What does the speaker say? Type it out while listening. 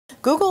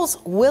Google's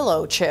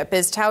Willow chip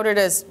is touted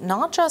as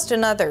not just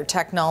another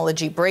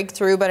technology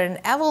breakthrough, but an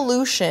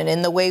evolution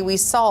in the way we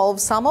solve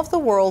some of the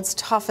world's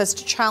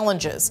toughest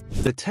challenges.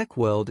 The tech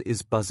world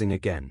is buzzing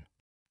again.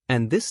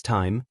 And this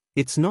time,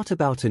 it's not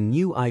about a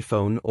new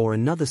iPhone or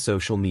another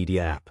social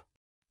media app.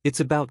 It's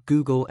about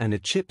Google and a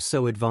chip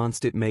so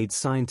advanced it made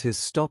scientists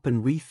stop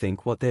and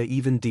rethink what they're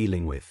even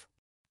dealing with.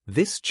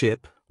 This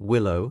chip,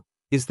 Willow,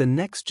 is the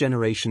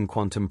next-generation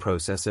quantum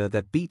processor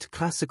that beat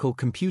classical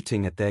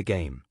computing at their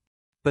game.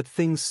 But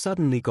things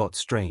suddenly got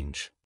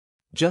strange.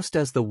 Just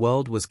as the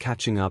world was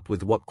catching up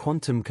with what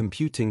quantum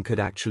computing could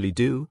actually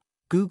do,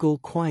 Google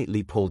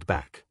quietly pulled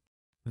back.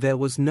 There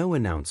was no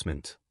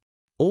announcement.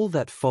 All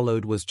that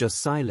followed was just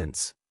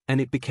silence, and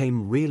it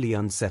became really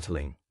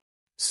unsettling.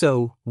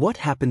 So, what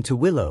happened to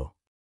Willow?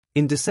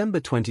 In December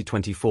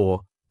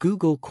 2024,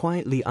 Google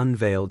quietly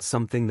unveiled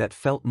something that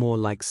felt more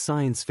like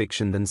science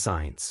fiction than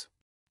science.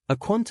 A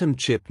quantum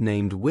chip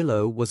named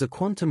Willow was a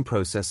quantum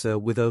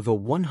processor with over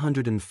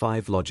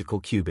 105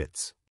 logical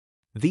qubits.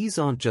 These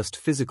aren't just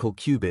physical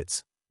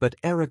qubits, but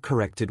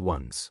error-corrected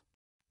ones.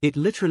 It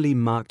literally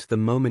marked the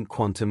moment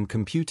quantum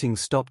computing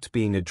stopped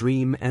being a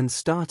dream and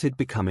started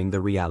becoming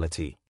the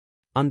reality.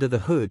 Under the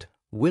hood,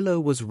 Willow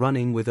was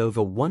running with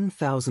over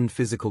 1,000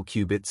 physical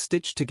qubits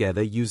stitched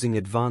together using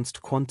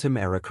advanced quantum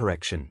error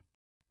correction.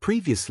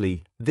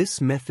 Previously,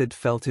 this method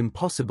felt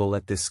impossible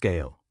at this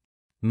scale.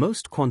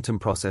 Most quantum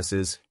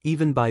processors,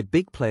 even by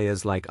big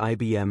players like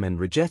IBM and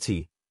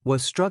Rigetti, were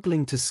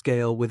struggling to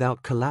scale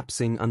without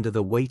collapsing under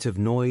the weight of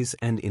noise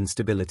and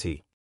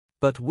instability.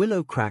 But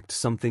Willow cracked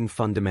something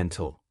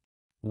fundamental.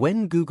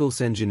 When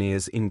Google's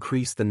engineers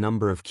increased the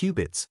number of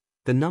qubits,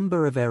 the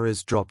number of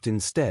errors dropped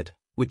instead,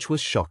 which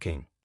was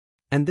shocking.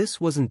 And this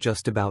wasn't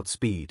just about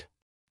speed.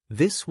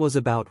 This was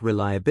about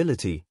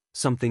reliability,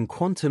 something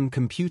quantum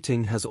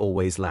computing has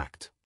always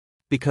lacked.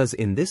 Because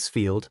in this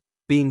field,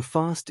 being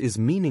fast is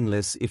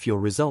meaningless if your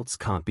results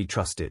can't be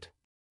trusted.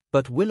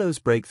 But Willow's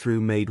breakthrough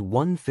made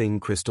one thing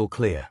crystal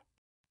clear.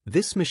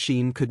 This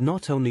machine could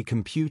not only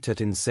compute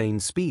at insane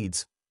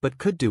speeds, but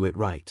could do it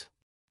right.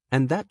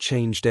 And that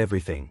changed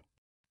everything.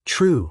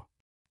 True.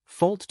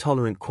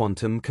 Fault-tolerant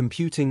quantum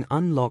computing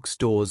unlocks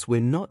doors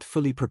we're not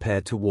fully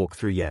prepared to walk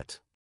through yet.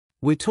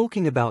 We're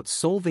talking about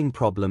solving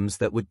problems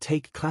that would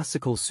take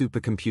classical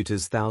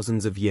supercomputers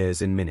thousands of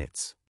years in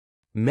minutes.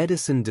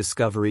 Medicine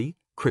discovery,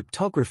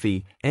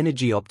 cryptography,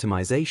 energy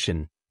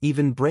optimization,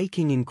 even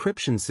breaking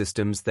encryption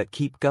systems that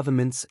keep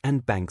governments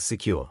and banks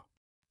secure.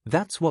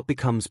 That's what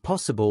becomes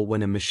possible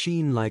when a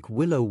machine like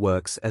Willow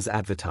works as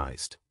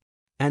advertised.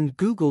 And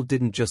Google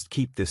didn't just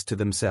keep this to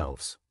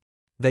themselves.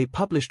 They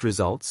published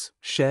results,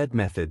 shared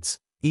methods,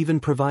 even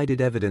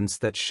provided evidence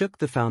that shook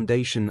the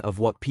foundation of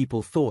what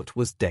people thought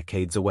was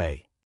decades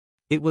away.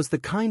 It was the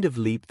kind of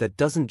leap that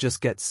doesn't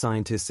just get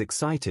scientists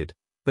excited,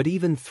 but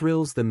even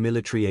thrills the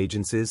military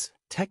agencies,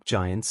 tech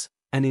giants,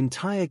 and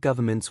entire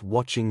governments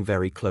watching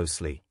very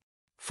closely.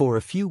 For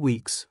a few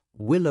weeks,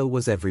 Willow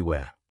was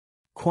everywhere.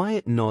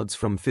 Quiet nods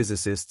from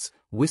physicists,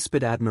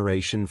 whispered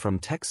admiration from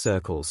tech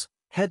circles,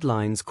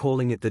 headlines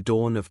calling it the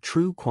dawn of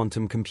true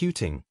quantum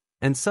computing,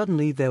 and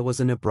suddenly there was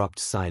an abrupt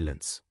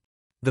silence.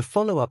 The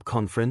follow-up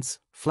conference,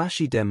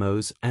 flashy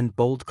demos, and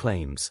bold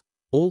claims,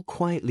 all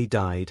quietly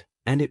died,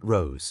 and it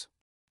rose.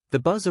 The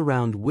buzz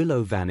around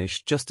Willow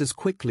vanished just as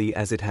quickly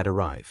as it had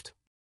arrived.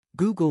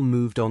 Google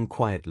moved on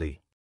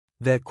quietly.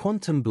 Their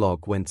quantum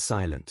blog went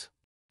silent.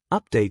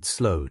 Updates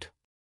slowed.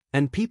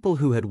 And people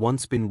who had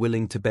once been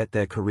willing to bet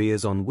their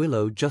careers on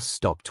Willow just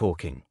stopped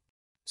talking.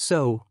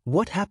 So,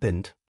 what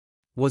happened?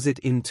 Was it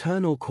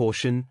internal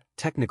caution,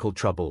 technical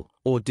trouble,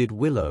 or did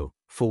Willow,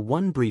 for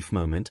one brief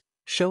moment,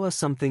 show us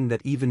something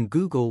that even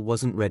Google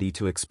wasn't ready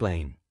to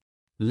explain?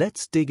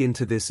 Let's dig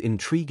into this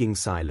intriguing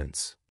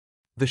silence.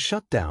 The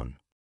shutdown.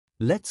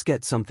 Let's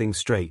get something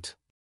straight.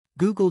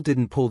 Google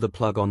didn't pull the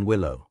plug on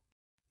Willow.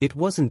 It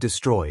wasn't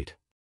destroyed.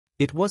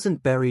 It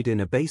wasn't buried in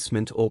a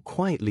basement or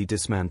quietly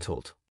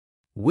dismantled.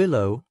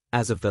 Willow,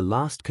 as of the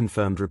last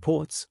confirmed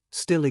reports,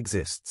 still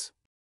exists.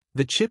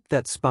 The chip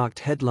that sparked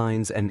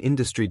headlines and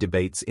industry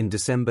debates in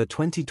December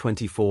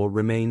 2024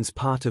 remains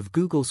part of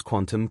Google's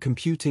quantum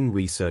computing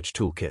research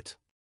toolkit.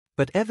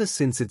 But ever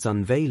since its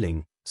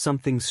unveiling,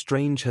 something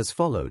strange has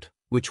followed,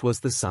 which was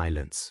the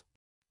silence.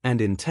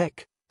 And in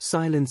tech,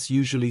 silence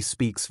usually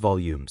speaks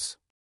volumes.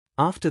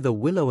 After the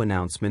Willow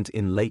announcement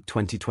in late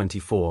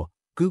 2024,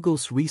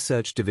 Google's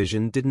research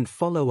division didn't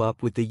follow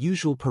up with the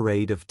usual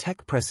parade of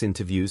tech press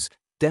interviews,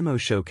 demo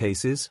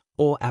showcases,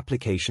 or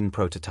application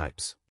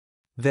prototypes.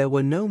 There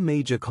were no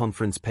major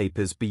conference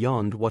papers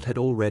beyond what had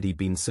already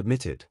been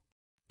submitted.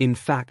 In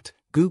fact,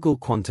 Google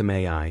Quantum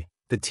AI,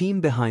 the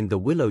team behind the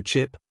Willow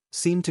chip,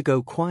 seemed to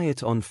go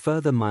quiet on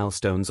further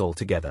milestones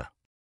altogether.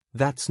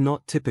 That's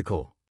not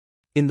typical.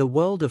 In the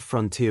world of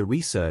frontier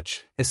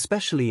research,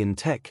 especially in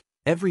tech,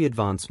 every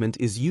advancement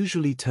is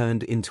usually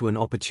turned into an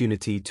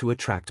opportunity to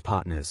attract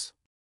partners.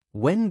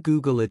 When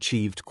Google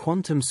achieved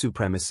quantum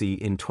supremacy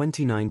in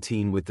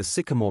 2019 with the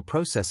Sycamore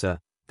processor,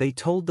 they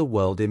told the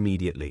world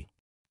immediately.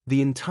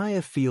 The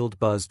entire field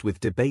buzzed with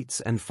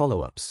debates and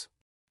follow-ups.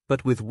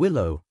 But with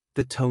Willow,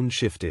 the tone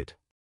shifted.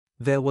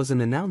 There was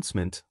an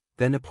announcement,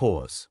 then a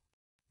pause.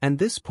 And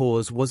this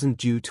pause wasn't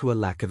due to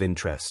a lack of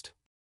interest.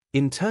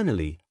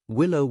 Internally,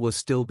 Willow was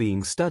still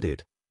being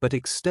studied, but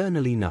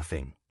externally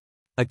nothing.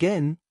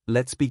 Again,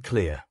 let's be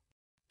clear.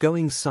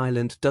 Going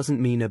silent doesn't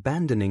mean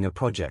abandoning a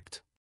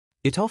project.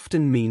 It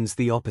often means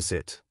the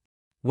opposite.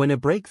 When a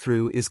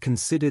breakthrough is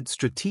considered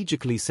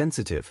strategically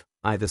sensitive,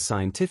 either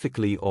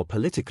scientifically or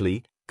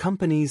politically,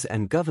 companies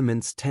and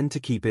governments tend to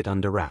keep it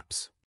under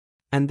wraps.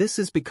 And this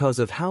is because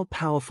of how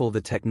powerful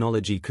the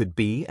technology could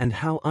be and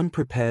how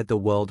unprepared the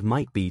world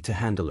might be to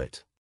handle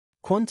it.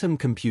 Quantum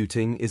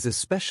computing is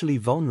especially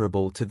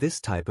vulnerable to this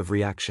type of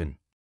reaction.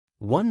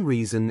 One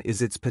reason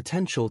is its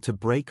potential to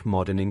break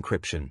modern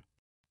encryption.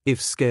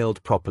 If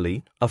scaled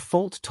properly, a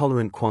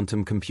fault-tolerant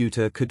quantum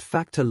computer could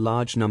factor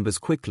large numbers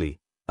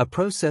quickly, a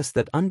process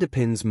that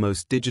underpins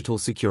most digital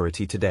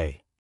security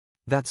today.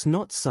 That's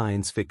not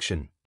science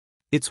fiction.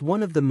 It's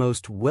one of the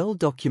most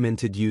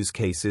well-documented use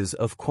cases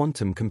of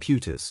quantum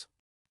computers.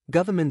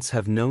 Governments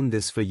have known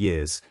this for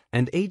years,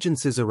 and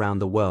agencies around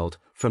the world,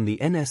 from the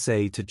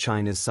NSA to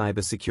China's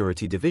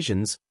cybersecurity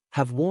divisions,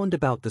 have warned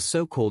about the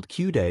so-called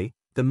Q-Day,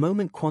 the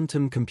moment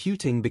quantum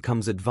computing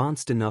becomes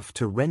advanced enough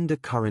to render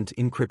current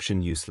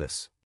encryption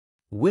useless.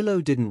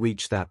 Willow didn't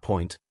reach that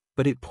point,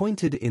 but it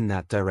pointed in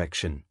that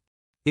direction.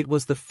 It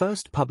was the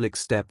first public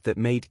step that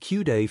made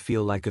Q-Day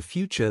feel like a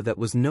future that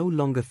was no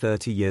longer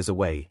 30 years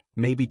away,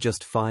 maybe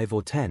just 5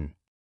 or 10.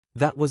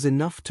 That was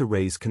enough to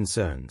raise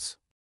concerns.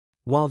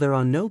 While there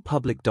are no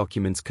public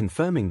documents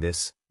confirming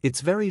this, it's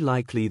very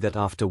likely that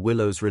after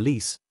Willow's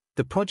release,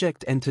 the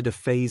project entered a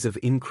phase of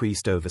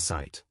increased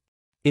oversight.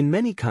 In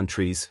many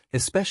countries,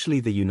 especially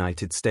the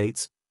United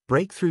States,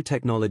 breakthrough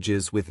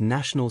technologies with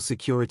national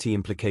security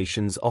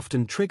implications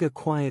often trigger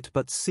quiet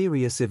but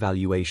serious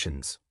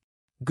evaluations.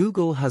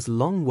 Google has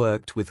long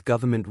worked with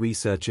government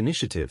research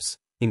initiatives,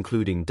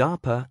 including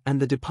DARPA and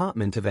the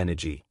Department of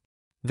Energy.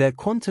 Their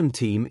quantum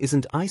team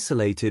isn't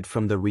isolated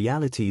from the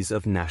realities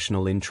of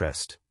national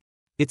interest.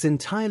 It's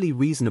entirely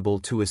reasonable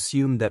to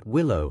assume that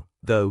Willow,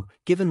 though,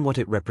 given what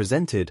it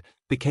represented,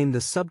 became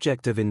the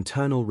subject of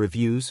internal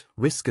reviews,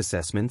 risk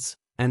assessments,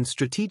 and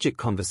strategic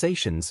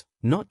conversations,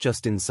 not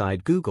just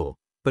inside Google,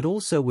 but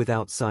also with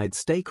outside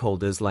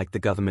stakeholders like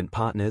the government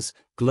partners,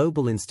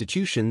 global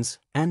institutions,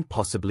 and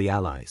possibly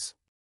allies.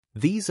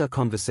 These are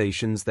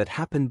conversations that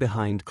happen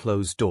behind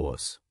closed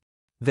doors.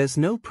 There's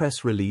no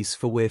press release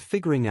for we're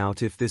figuring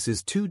out if this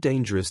is too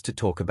dangerous to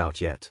talk about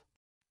yet.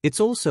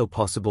 It's also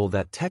possible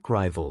that tech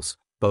rivals,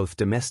 both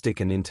domestic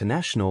and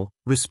international,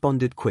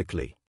 responded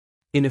quickly.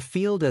 In a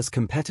field as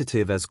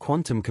competitive as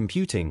quantum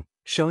computing,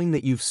 showing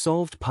that you've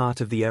solved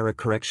part of the error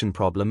correction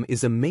problem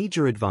is a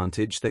major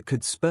advantage that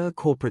could spur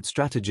corporate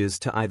strategies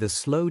to either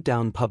slow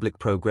down public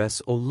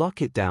progress or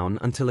lock it down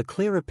until a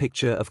clearer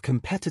picture of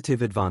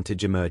competitive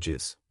advantage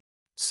emerges.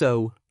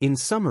 So, in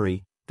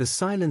summary, the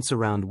silence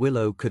around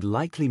Willow could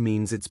likely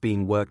means it's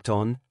being worked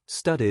on,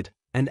 studied,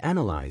 and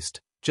analyzed,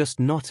 just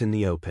not in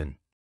the open.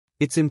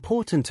 It's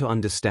important to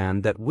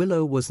understand that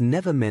Willow was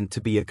never meant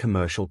to be a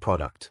commercial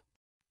product.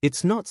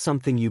 It's not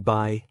something you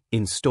buy,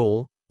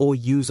 install, or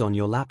use on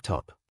your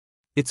laptop.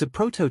 It's a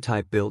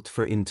prototype built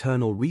for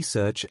internal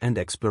research and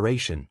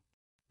exploration.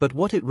 But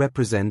what it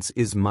represents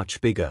is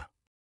much bigger.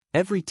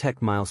 Every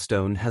tech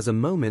milestone has a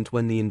moment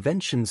when the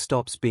invention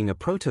stops being a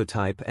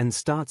prototype and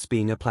starts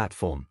being a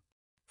platform.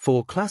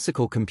 For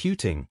classical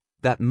computing,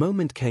 that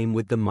moment came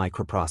with the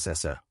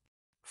microprocessor.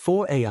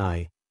 For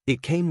AI,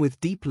 it came with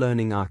deep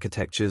learning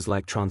architectures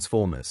like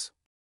transformers.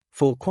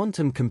 For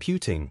quantum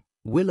computing,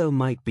 Willow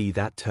might be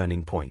that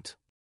turning point.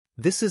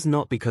 This is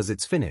not because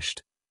it's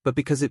finished, but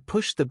because it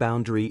pushed the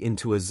boundary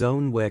into a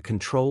zone where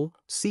control,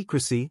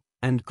 secrecy,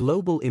 and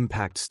global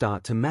impact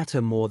start to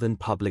matter more than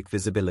public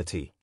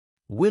visibility.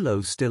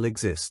 Willow still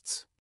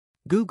exists.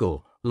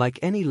 Google, like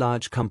any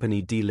large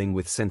company dealing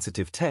with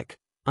sensitive tech,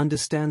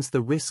 understands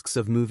the risks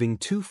of moving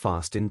too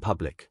fast in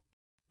public.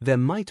 There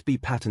might be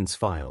patents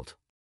filed.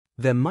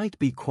 There might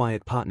be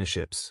quiet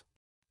partnerships.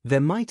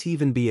 There might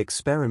even be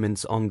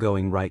experiments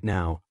ongoing right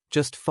now,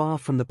 just far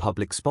from the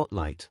public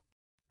spotlight.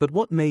 But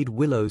what made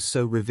Willow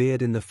so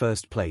revered in the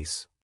first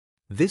place?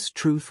 This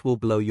truth will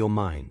blow your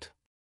mind.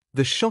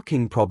 The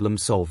shocking problem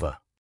solver.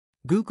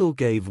 Google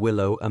gave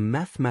Willow a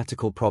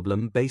mathematical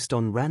problem based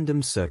on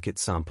random circuit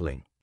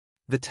sampling.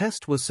 The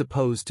test was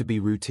supposed to be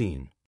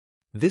routine.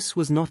 This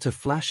was not a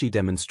flashy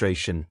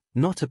demonstration,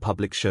 not a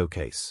public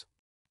showcase.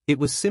 It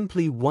was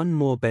simply one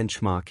more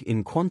benchmark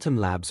in quantum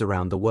labs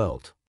around the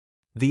world.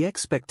 The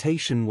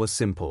expectation was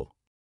simple.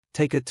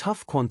 Take a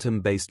tough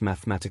quantum-based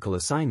mathematical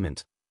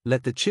assignment,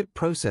 let the chip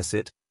process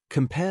it,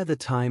 compare the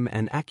time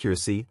and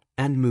accuracy,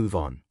 and move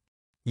on.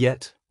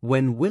 Yet,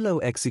 when Willow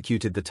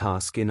executed the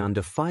task in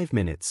under 5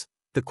 minutes,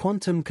 the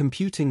quantum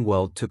computing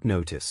world took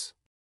notice.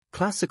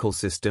 Classical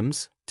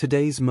systems,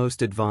 today's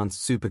most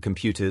advanced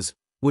supercomputers,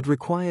 would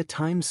require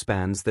time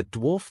spans that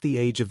dwarf the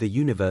age of the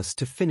universe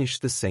to finish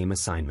the same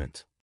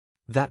assignment.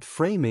 That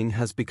framing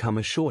has become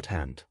a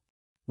shorthand.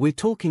 We're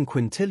talking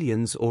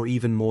quintillions or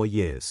even more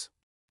years.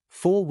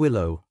 For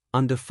Willow,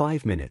 under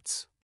 5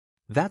 minutes.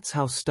 That's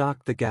how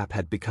stark the gap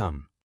had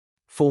become.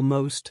 For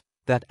most,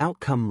 that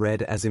outcome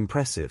read as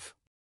impressive.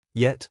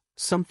 Yet,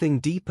 something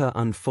deeper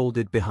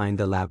unfolded behind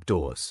the lab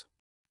doors.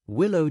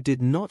 Willow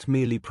did not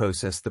merely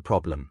process the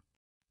problem.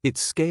 It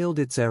scaled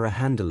its error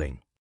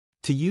handling.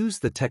 To use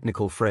the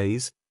technical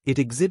phrase, it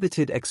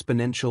exhibited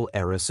exponential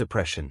error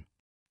suppression.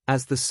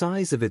 As the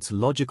size of its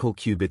logical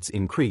qubits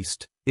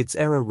increased, its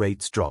error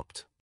rates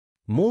dropped.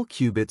 More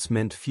qubits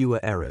meant fewer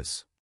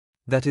errors.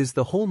 That is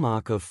the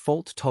hallmark of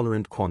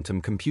fault-tolerant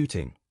quantum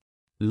computing.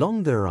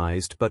 Long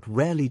theorized but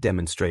rarely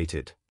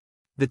demonstrated.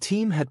 The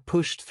team had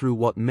pushed through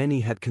what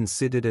many had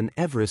considered an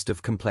Everest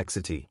of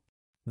complexity.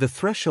 The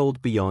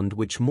threshold beyond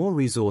which more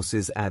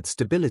resources add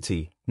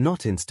stability,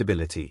 not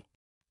instability.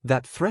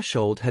 That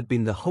threshold had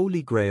been the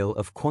holy grail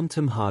of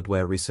quantum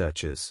hardware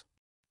researchers.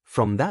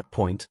 From that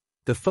point,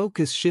 the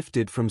focus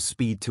shifted from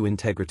speed to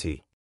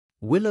integrity.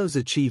 Willow's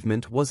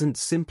achievement wasn't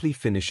simply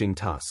finishing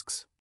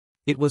tasks.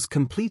 It was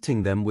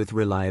completing them with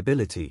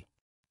reliability.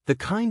 The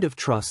kind of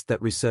trust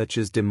that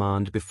researchers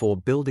demand before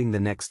building the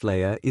next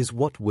layer is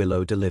what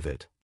Willow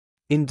delivered.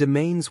 In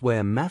domains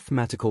where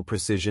mathematical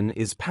precision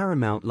is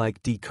paramount,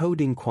 like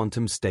decoding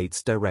quantum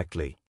states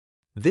directly.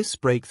 This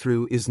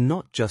breakthrough is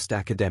not just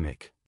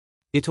academic.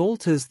 It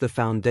alters the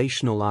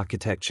foundational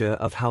architecture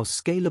of how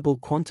scalable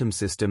quantum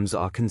systems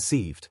are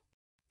conceived.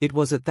 It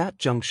was at that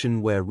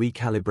junction where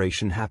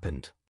recalibration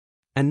happened.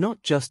 And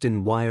not just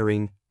in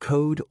wiring,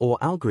 code, or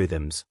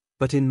algorithms,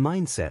 but in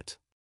mindset.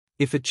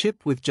 If a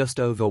chip with just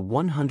over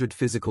 100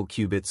 physical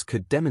qubits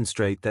could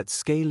demonstrate that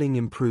scaling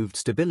improved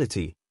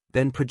stability,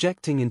 then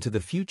projecting into the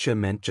future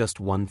meant just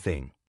one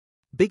thing.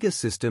 Bigger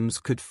systems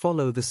could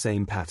follow the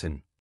same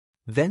pattern.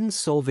 Then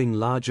solving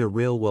larger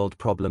real-world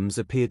problems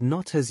appeared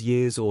not as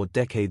years or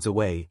decades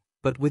away,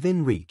 but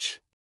within reach.